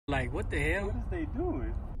Like, what the hell? What is they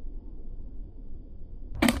doing?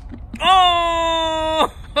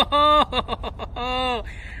 Oh!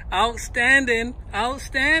 Outstanding.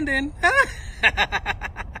 Outstanding.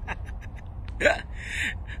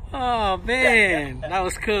 Oh, man. That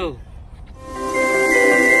was cool.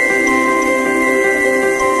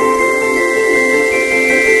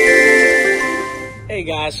 Hey,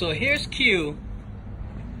 guys. So here's Q.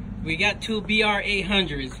 We got two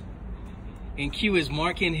BR800s. And Q is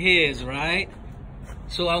marking his, right?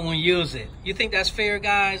 So I won't use it. You think that's fair,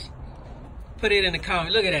 guys? Put it in the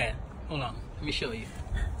comment. Look at that. Hold on. Let me show you.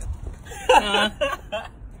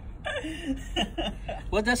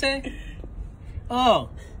 What'd that say? Oh.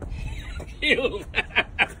 Q.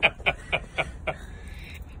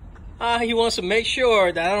 He wants to make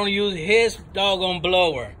sure that I don't use his doggone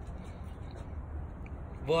blower.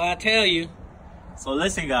 Boy, I tell you. So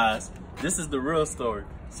listen, guys. This is the real story.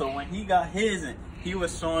 So when he got his and he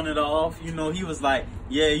was showing it off, you know, he was like,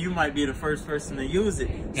 yeah, you might be the first person to use it.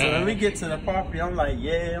 So when we get to the property, I'm like,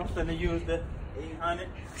 yeah, I'm finna use the 800.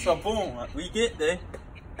 So boom, we get there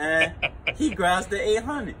and he grabs the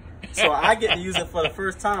 800. So I get to use it for the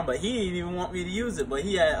first time, but he didn't even want me to use it, but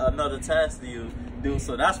he had another task to do.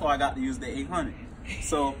 So that's why I got to use the 800.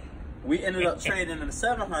 So we ended up trading in the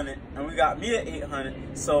 700 and we got me an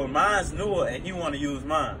 800. So mine's newer and he want to use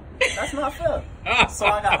mine. That's not fair. So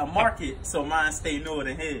I got to mark it so mine stay newer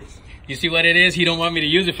than his. You see what it is? He don't want me to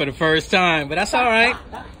use it for the first time, but that's all right.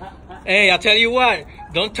 Hey, I'll tell you what.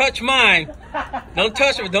 Don't touch mine. Don't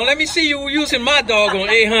touch it. Don't let me see you using my doggone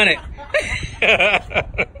 800.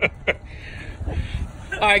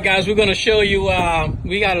 All right, guys, we're gonna show you.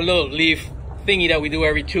 We got a little leaf thingy that we do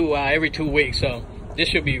every two weeks. So this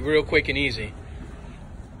should be real quick and easy.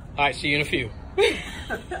 All right, see you in a few.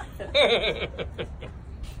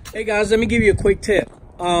 Hey guys, let me give you a quick tip.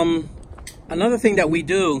 Another thing that we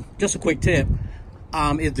do, just a quick tip,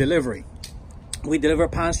 is delivery. We deliver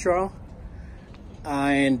pine straw,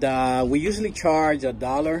 and we usually charge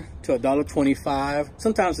 $1 to $1.25,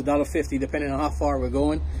 sometimes $1.50, depending on how far we're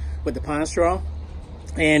going with the pine straw.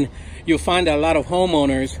 And you'll find that a lot of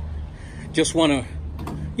homeowners just want to,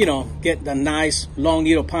 you know, get the nice long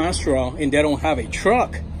needle pine straw, and they don't have a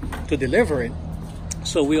truck to deliver it.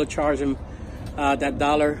 So we'll charge them that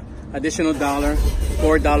additional $1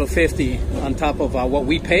 or $1.50 on top of what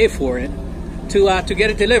we pay for it to get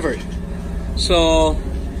it delivered. So,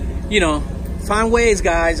 you know, find ways,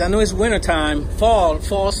 guys. I know it's winter time,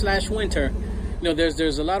 fall/winter. You know,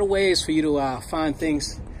 there's a lot of ways for you to find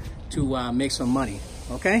things to make some money.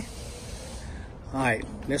 Okay. All right,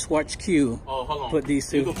 let's watch Q. Oh, hold on. Put these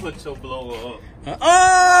two. You can put your blower up.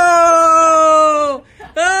 Oh!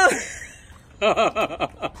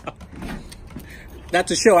 Not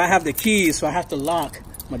to show I have the keys, so I have to lock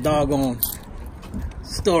my doggone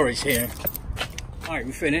storage here. All right,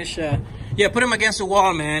 we finished. Yeah, put them against the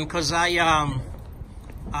wall, man, because I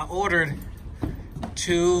ordered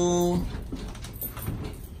 2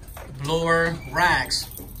 blower racks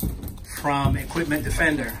from Equipment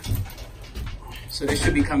Defender. So they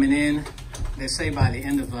should be coming in, they say by the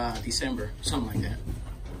end of December, something like that.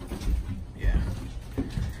 Yeah.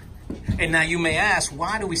 And now you may ask,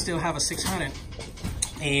 why do we still have a 600?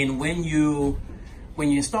 And when you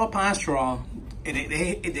install pine straw, the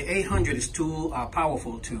 800 is too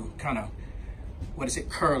powerful to kind of,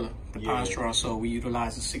 curl the pine straw. So we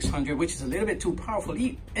utilize the 600, which is a little bit too powerful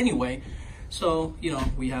anyway. So, you know,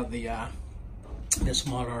 we have the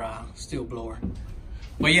smaller steel blower.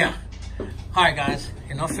 But yeah. All right, guys,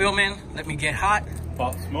 enough filming. Let me get hot.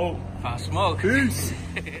 Pop smoke. Pop smoke. Peace.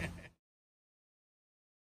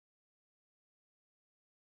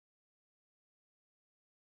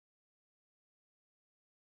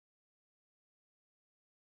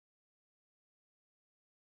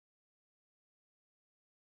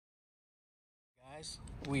 Guys,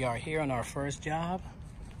 we are here on our first job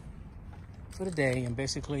for the day, and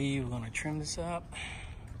basically we're gonna trim this up.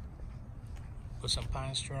 Put some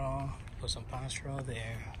pine straw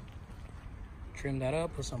there. Trim that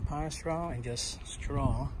up, put some pine straw, and just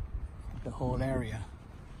straw the whole area.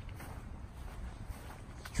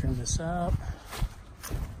 Trim this up.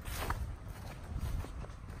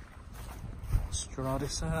 Straw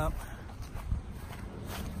this up.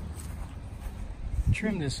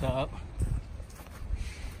 Trim this up.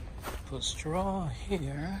 Put straw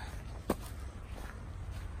here.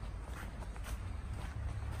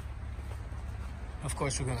 Of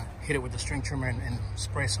course, we're gonna hit it with the string trimmer and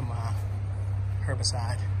spray some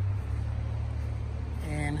herbicide.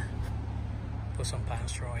 And put some pine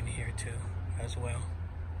straw in here too, as well.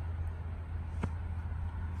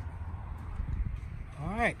 All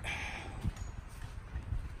right.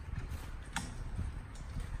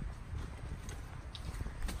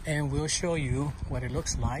 and we'll show you what it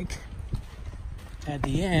looks like at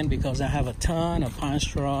the end, because I have a ton of pine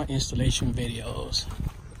straw installation videos.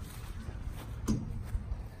 All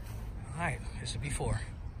right, this is before.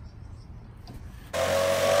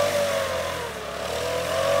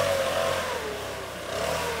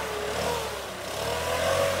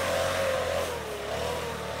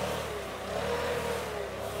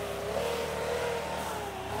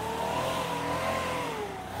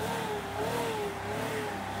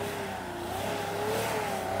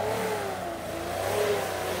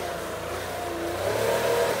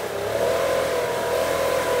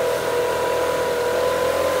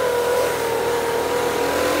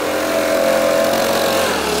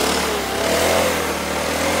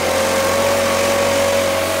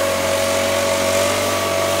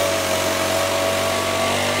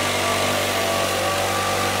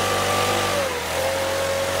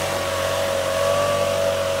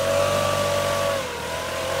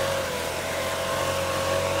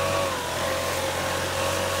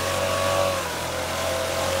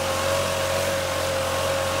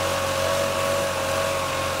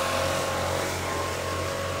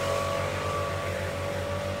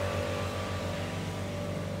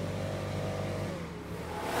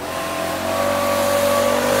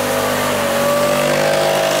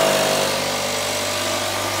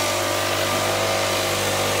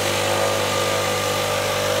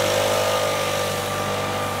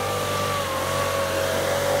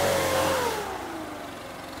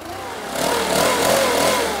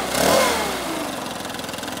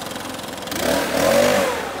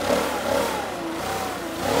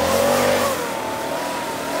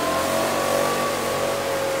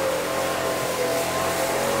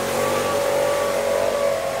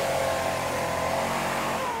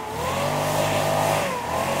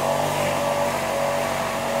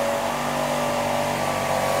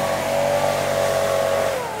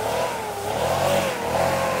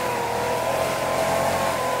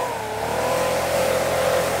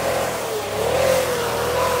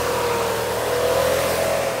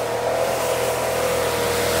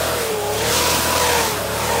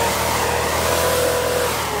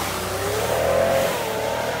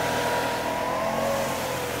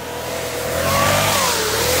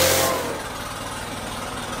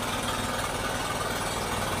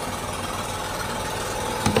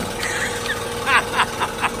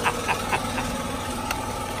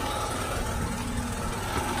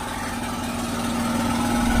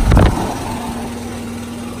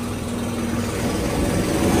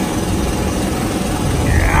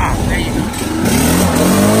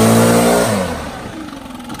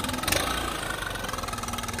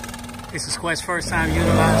 This is Quest's first time utilizing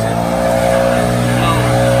the mower.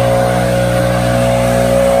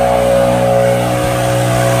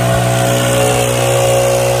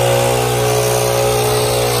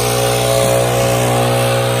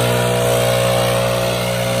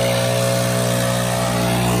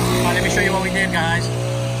 Now let me show you what we did, guys.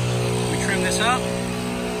 We trimmed this up,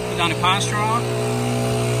 put down the pine straw,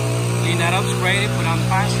 clean that up, sprayed it, put on the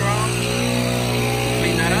pine straw,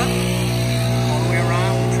 clean that up.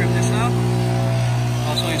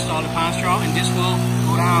 Also install the pine straw, and this will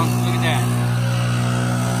go down. Look at that.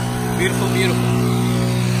 Beautiful, beautiful.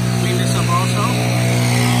 Clean this up also.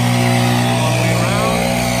 All the way around.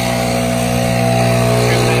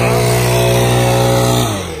 Trim that up.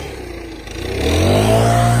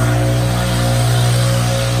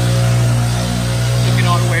 Looking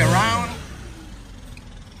all the way around.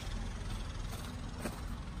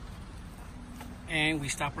 And we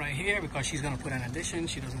stop right here because she's going to put an addition.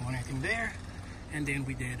 She doesn't want anything there. And then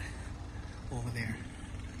we did over there.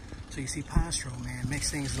 So you see pine straw, man,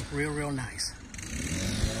 makes things look real, real nice.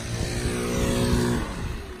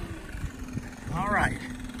 All right.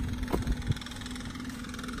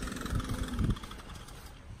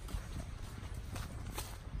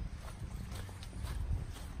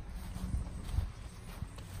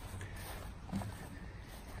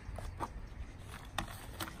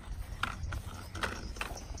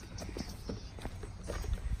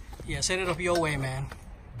 Yeah, set it up your way, man.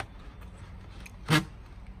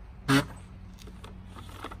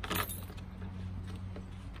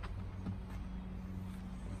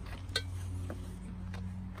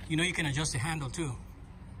 You know you can adjust the handle too.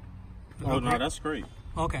 Oh no, that's great.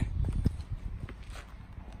 Okay.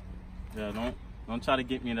 Yeah, don't try to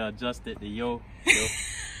get me to adjust it to your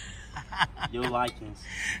likings.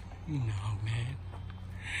 No, man.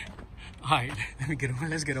 All right,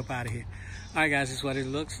 let's get up out of here. All right, guys, this is what it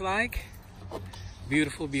looks like.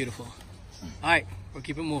 Beautiful, beautiful. All right, we'll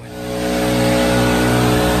keep it moving.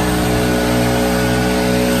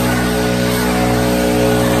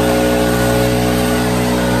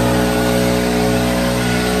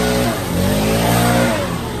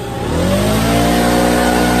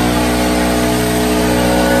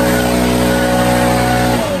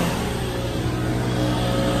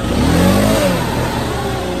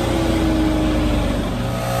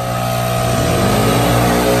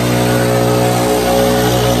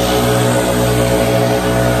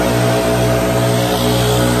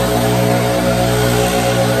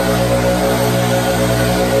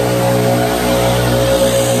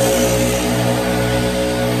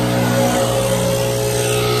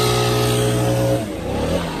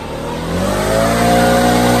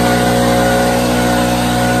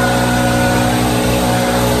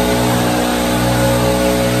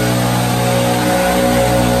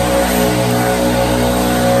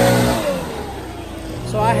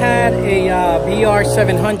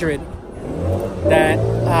 700 that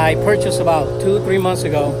I purchased about 2-3 months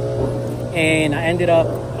ago, and I ended up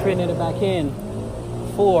trading it back in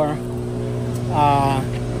for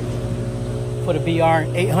the BR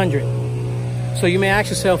 800. So you may ask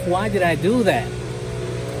yourself, why did I do that?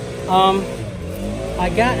 I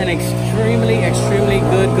got an extremely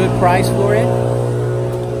good price for it,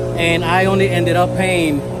 and I only ended up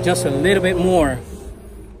paying just a little bit more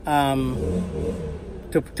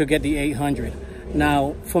to get the 800.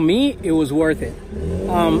 Now, for me, it was worth it.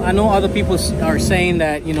 I know other people are saying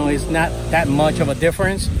that, you know, it's not that much of a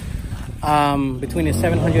difference between the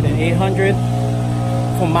 700 and 800.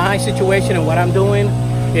 For my situation and what I'm doing,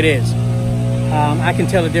 it is. I can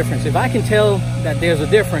tell the difference. If I can tell that there's a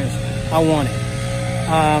difference, I want it.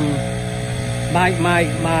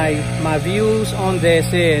 My views on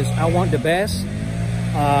this is I want the best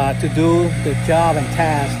to do the job and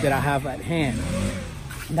task that I have at hand.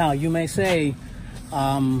 Now, you may say,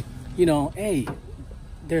 you know, hey,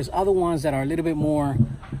 there's other ones that are a little bit more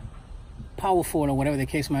powerful or whatever the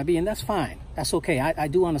case might be, and that's fine. That's okay. I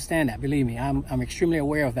do understand that. Believe me, I'm extremely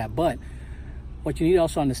aware of that. But what you need to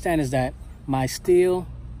also understand is that my STIHL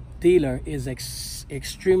dealer is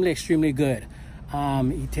extremely good.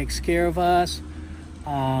 He takes care of us.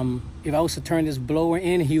 If I was to turn this blower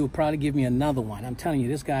in, he would probably give me another one. I'm telling you,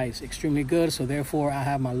 this guy is extremely good. So therefore, I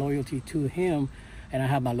have my loyalty to him, and I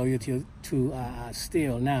have my loyalty to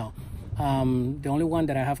STIHL. Now, the only one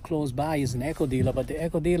that I have close by is an Echo dealer, but the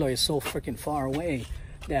Echo dealer is so freaking far away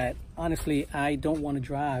that honestly, I don't want to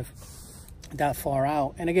drive that far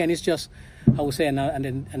out. And again, it's just, I would say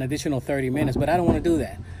an additional 30 minutes, but I don't want to do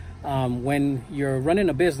that. When you're running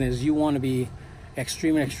a business, you want to be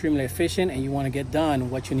extremely efficient, and you want to get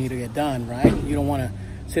done what you need to get done, right? You don't want to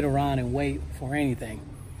sit around and wait for anything.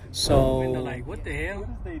 So, like, what the hell? What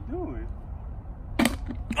is they doing?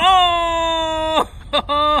 Oh!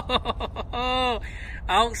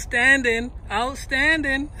 Outstanding.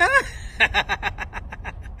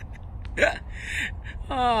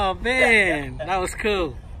 Oh man, that was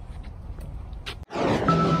cool.